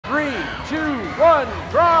1,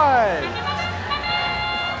 drive!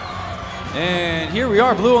 And here we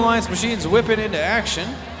are, Blue Alliance machines whipping into action.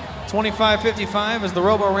 25-55 as the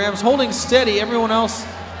Robo Rams holding steady. Everyone else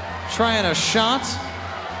trying a shot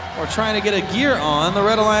or trying to get a gear on. The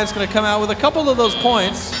Red Alliance going to come out with a couple of those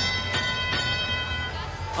points.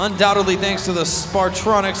 Undoubtedly thanks to the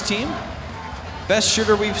Spartronics team. Best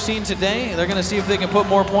shooter we've seen today. They're going to see if they can put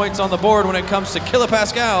more points on the board when it comes to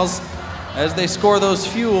kilopascals as they score those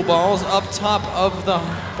fuel balls up top of the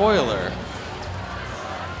boiler.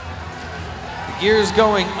 The gear's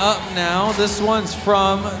going up now. This one's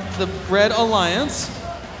from the Red Alliance.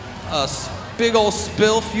 A big old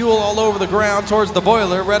spill, fuel all over the ground towards the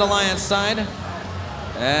boiler, Red Alliance side.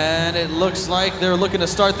 And it looks like they're looking to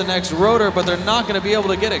start the next rotor, but they're not going to be able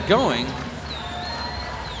to get it going.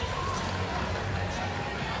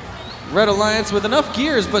 Red Alliance with enough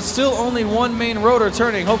gears, but still only one main rotor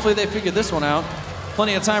turning. Hopefully they figured this one out.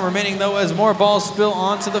 Plenty of time remaining though as more balls spill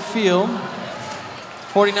onto the field.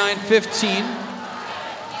 49-15.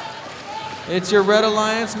 It's your Red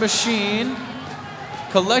Alliance machine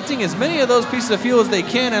collecting as many of those pieces of fuel as they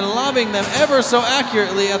can and lobbing them ever so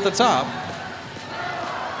accurately at the top.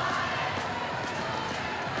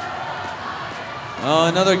 Oh,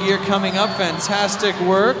 another gear coming up, fantastic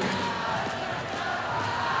work.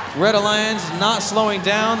 Red Alliance not slowing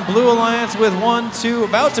down. Blue Alliance with 1, 2,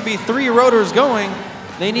 about to be 3 rotors going.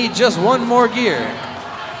 They need just one more gear.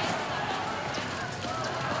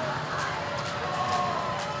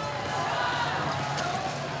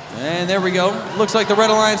 And there we go. Looks like the Red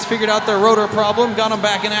Alliance figured out their rotor problem, got them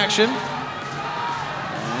back in action.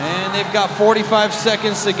 And they've got 45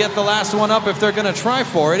 seconds to get the last one up if they're gonna try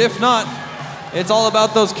for it. If not, it's all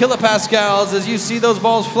about those kilopascals as you see those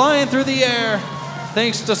balls flying through the air.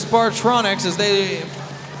 Thanks to Spartronics as they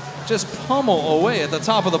just pummel away at the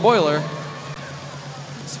top of the boiler.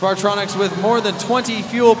 Spartronics with more than 20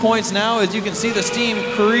 fuel points now as you can see the steam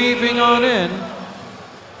creeping on in.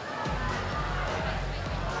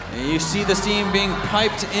 And you see the steam being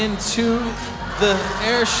piped into the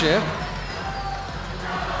airship.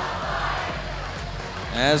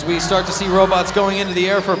 As we start to see robots going into the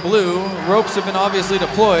air for Blue, ropes have been obviously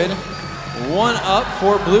deployed. One up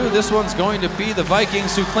for Blue. This one's going to be the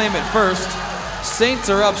Vikings who claim it first. Saints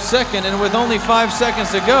are up second, and with only 5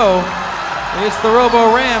 seconds to go, it's the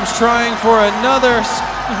Robo Rams trying for another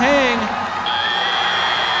hang.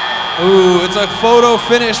 Ooh, it's a photo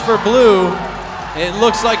finish for Blue. It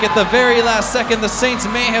looks like at the very last second, the Saints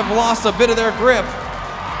may have lost a bit of their grip.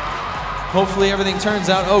 Hopefully everything turns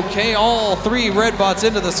out okay. All 3 red bots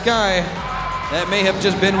into the sky. That may have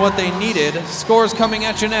just been what they needed. Scores coming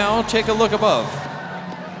at you now. Take a look above.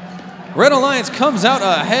 Red Alliance comes out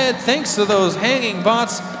ahead thanks to those hanging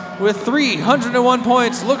bots with 301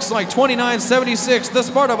 points. Looks like 29-76. The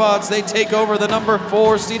Sparta bots, they take over the number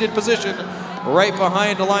 4 seeded position right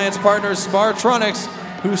behind Alliance partners Spartronics,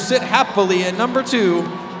 who sit happily at number 2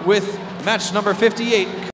 with match number 58.